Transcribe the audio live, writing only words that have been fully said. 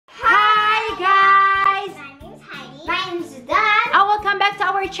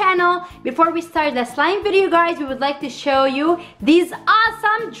channel. Before we start the slime video, guys, we would like to show you these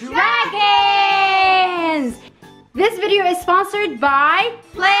awesome dragons. This video is sponsored by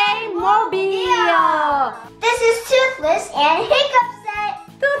Playmobil. This is Toothless and Hiccup set.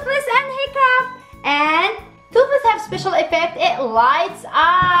 Toothless and Hiccup. And Toothless have special effect. It lights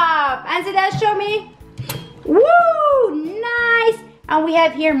up. And Zidane, show me. Woo! Nice. And we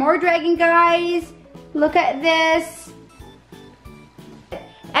have here more dragon, guys. Look at this.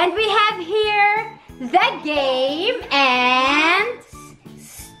 And we have here the game and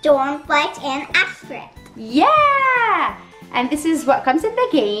Stormflight and Astrid. yeah! And this is what comes in the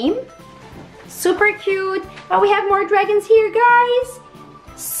game. Super cute. Oh, we have more dragons here, guys.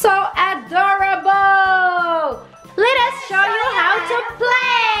 So adorable. Let us show you how to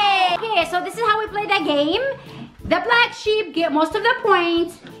play. Okay, so this is how we play the game. The black sheep get most of the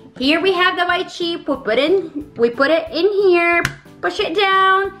points. Here we have the white sheep. We put it in here. Push it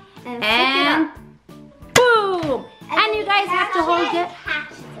down. And boom. And you guys have to hold it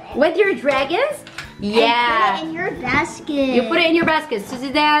with your dragons. Yeah. And put it in your basket. You put it in your basket. So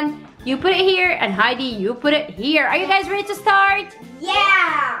Zidane, you put it here, and Heidi, you put it here. Are you guys ready to start?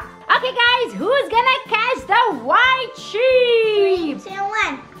 Yeah. Okay, guys, who's gonna catch the white sheep? 3, 2,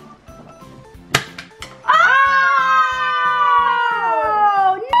 1. Oh!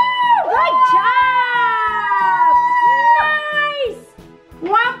 No! Good job! Nice!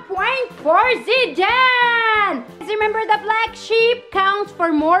 1 point for Zidane. Remember, the black sheep counts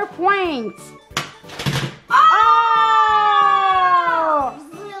for more points. Oh!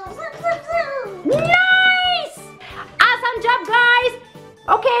 Nice! Awesome job, guys!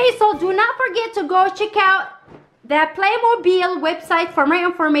 Okay, so do not forget to go check out the Playmobil website for more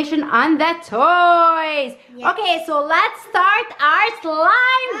information on the toys. Yes. Okay, so let's start our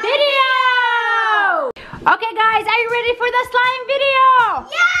slime video! Okay, guys, are you ready for the slime video?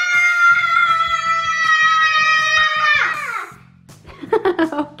 Yeah!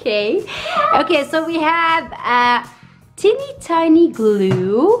 Okay, so we have teeny tiny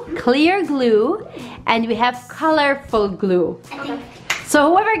glue, clear glue, and we have colorful glue. So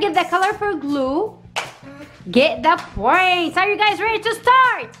whoever gets the colorful glue, get the points. Are you guys ready to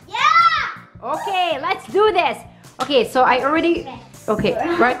start? Yeah! Okay, let's do this. Okay, so I already... Okay,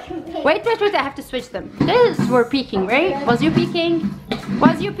 right. Wait, I have to switch them. This we're peeking, right? Was you peeking?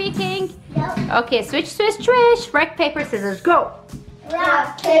 Was you peeking? Nope. Okay, switch. Rock, paper, scissors, go.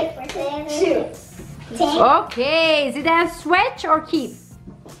 Rock, paper, scissors, shoot. Okay, Zidane, switch or keep?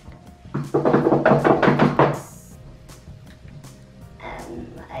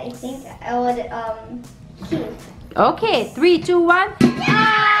 I think I would keep. Okay, 3, 2, 1.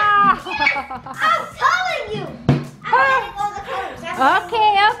 Yes! I'm telling you! I'm getting all the colors.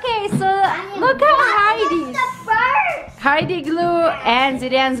 Okay, so look at Heidi. The first! Heidi glue and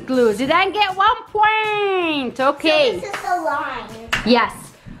Zidane's glue. Zidane get 1 point. Okay. So this is the line. Yes.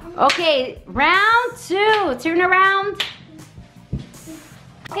 Okay, round 2. Turn around.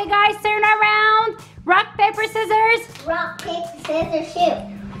 Okay, guys, turn around. Rock, paper, scissors. Rock, paper, scissors, shoot.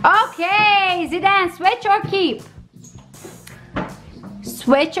 Okay, Zidane, switch or keep?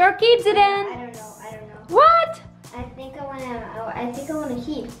 Switch or keep, Zidane? I don't know. What? I think I wanna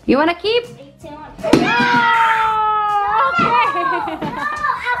keep. You wanna keep? 3, 2, 1. No! Okay. No!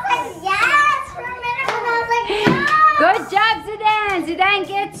 I was like, yes! For a minute, and I was like, no! Good job, Zidane. Zidane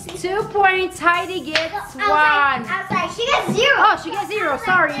gets 2 points. Heidi gets 1. I was like, she gets 0. Oh, she gets 0,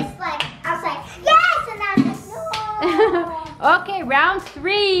 sorry. I was like, yes! And I was like, no! Okay, round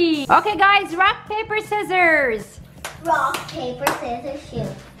 3. Okay, guys, rock, paper, scissors. Rock, paper, scissors,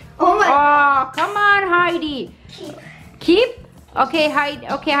 shoot. Oh my Oh, come on, Heidi. Keep. Keep? Okay,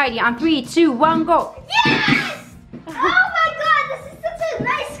 Heidi, on 3, 2, 1, go. Yes! Oh my god, this is such a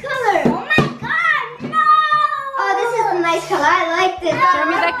nice color. Oh my god, no! Oh, this is a nice color. I like this. Show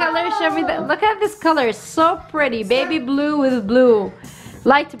me the color, show me the... Look at this color, it's so pretty. Baby blue with blue.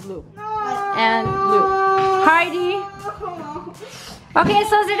 Light blue. And blue. Heidi. Okay,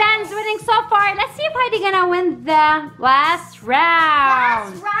 so Zidane's winning so far. Let's see if Heidi gonna win the last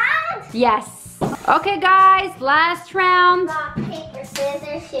round. Last round? Yes. Okay, guys, last round. Rock, paper,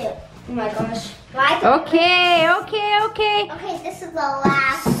 scissors, shoot. Oh my gosh. Okay. Okay, this is the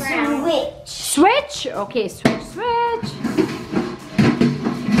last round. Switch. Okay, switch.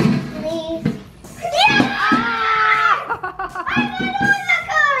 Please. Yeah! I got all the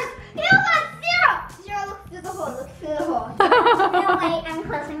colors. You got 0. 0, look through the hole. No, wait, I'm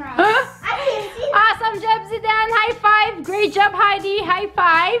closing my eyes. I can't see. Awesome job, Zidane. High five. Great job, Heidi. High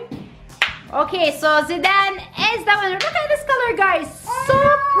five. Okay, so Zidane is the winner. Look at this color, guys. So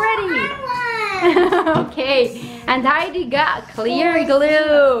pretty. Okay, and Heidi got clear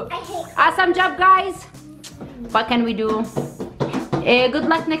glue. I hate Awesome job, guys. What can we do? Good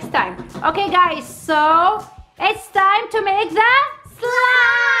luck next time. Okay, guys, so it's time to make the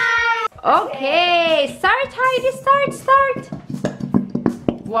slime. Okay, start, Heidi, start.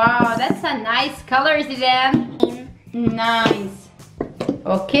 Wow, that's a nice color, Zidane. Nice.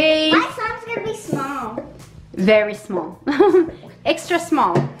 Okay. My slime's gonna be small. Very small. Extra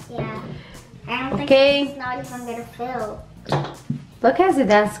small. Yeah. I don't Okay. think it's not even gonna fill. Look at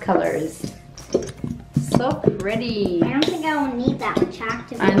Zidane's colors. So pretty. I don't think I will need that much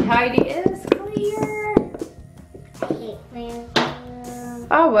active. And Heidi is clear. I hate clear.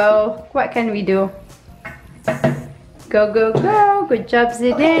 Oh well, what can we do? Go, go, go. Good job,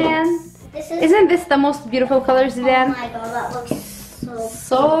 Zidane. This is. Isn't this the most beautiful color, Oh Zidane? my god, that looks so.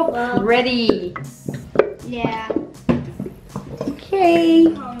 So pretty. Yeah. Okay.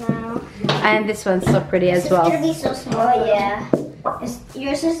 Oh no. And this one's so pretty as This well. is gonna be so small. Oh yeah.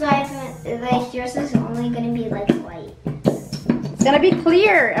 Yours is like yours is only gonna be like white. It's gonna be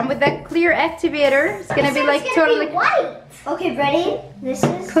clear, and with that clear activator, it's gonna be like totally white. Okay, ready? This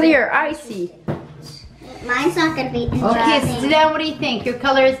is clear, icy. Mine's not gonna be. Okay, so Zidane, what do you think? Your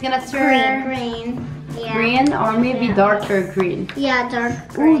color is gonna turn Green. Yeah. green or maybe darker green? Yeah, dark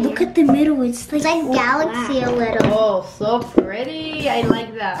green. Oh, look at the middle. It's like galaxy a little. Oh, so pretty. I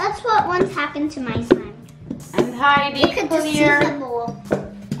like that. That's what once happened to my slime. And Heidi, You could just see clear. the bowl.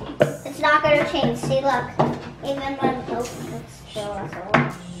 It's not gonna change. See, look. Even when it's still as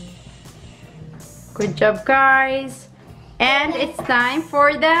well. Good job, guys. And it's time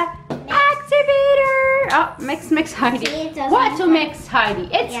for the activator. Oh, mix, Heidi. See, it doesn't What to mix, Heidi?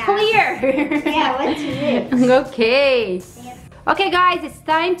 It's Yeah. clear. Yeah, what to mix? Okay. Okay, guys, it's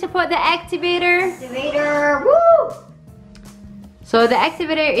time to put the activator. Activator. Woo! So the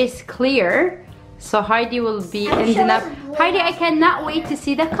activator is clear. So Heidi will be I'm ending sure up. it's blue. Heidi, I cannot wait to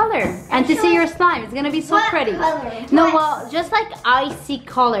see the color and to sure see your slime. It's gonna be so What pretty. color? No, What? well, just like icy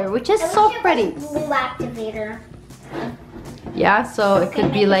color, which is I so wish it pretty. was Blue activator. Yeah, so it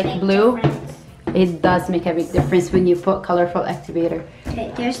could be like blue. It does make a big difference when you put colorful activator.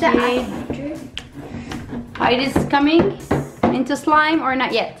 Okay, there's the Okay. activator. Heidi's coming into slime or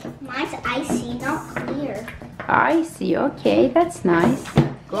not yet? Mine's icy, not clear. Icy, okay, that's nice.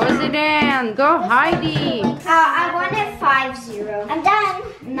 Go Zidane, go Heidi. I wanted 5-0. I'm done.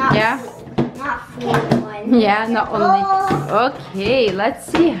 Not Yeah? not 4-1. Yeah, not only. Oh. Okay, let's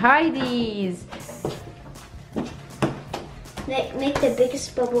see Heidi's. Make the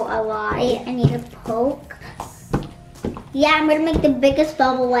biggest bubble alive. I need a poke. Yeah, I'm gonna make the biggest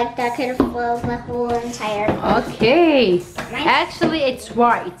bubble like that could fill the whole entire. Okay, actually it's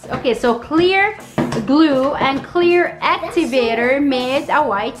white. Okay, so clear glue and clear activator made a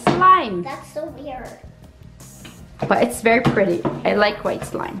white slime. That's so weird. But it's very pretty. I like white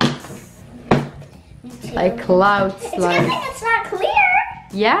slime. Me too. Like cloud It's a good slime. thing it's not clear.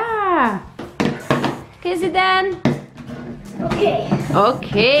 Yeah. Okay, Zidane. Okay.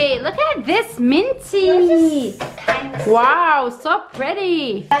 Okay, look at this minty. Kind of. Wow, so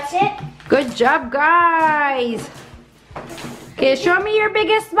pretty. That's it. Good job, guys. Okay, show me your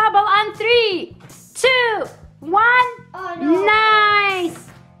biggest bubble on 3, 2, 1. Oh no. Nice.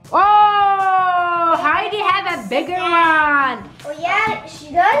 Oh, Heidi have a bigger one. Oh yeah,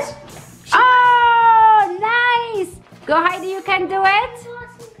 she does. Oh, nice. Go, Heidi, you can do I it.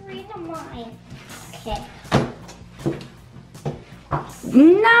 want some green on mine. Okay.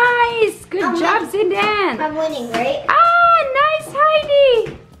 Nice. Good I'm job, Zidane. I'm winning, right? Ah, nice,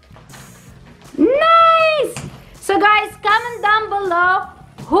 Heidi. Nice. So guys, comment down below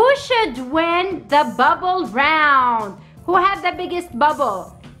who should win the bubble round. Who have the biggest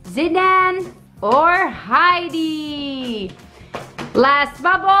bubble? Zidane or Heidi? Last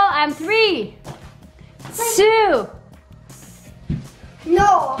bubble and 3, 2.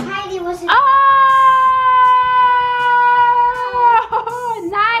 No, Heidi wasn't. Oh,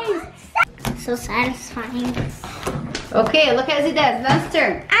 nice. So satisfying. Okay, look at Zidane's last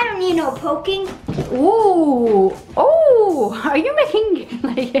turn. I don't need no poking. Ooh, oh, are you making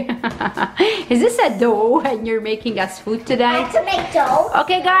like, is this a dough and you're making us food I today? have to make dough.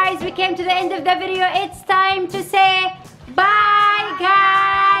 Okay guys, we came to the end of the video. It's time to say bye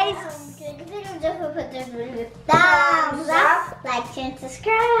guys. Thumbs up, like, and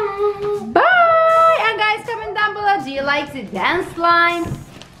subscribe. Bye. And guys, comment down below, do you like Zidane's slime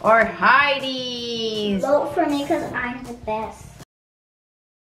or Heidi's? Vote for me because I'm the best.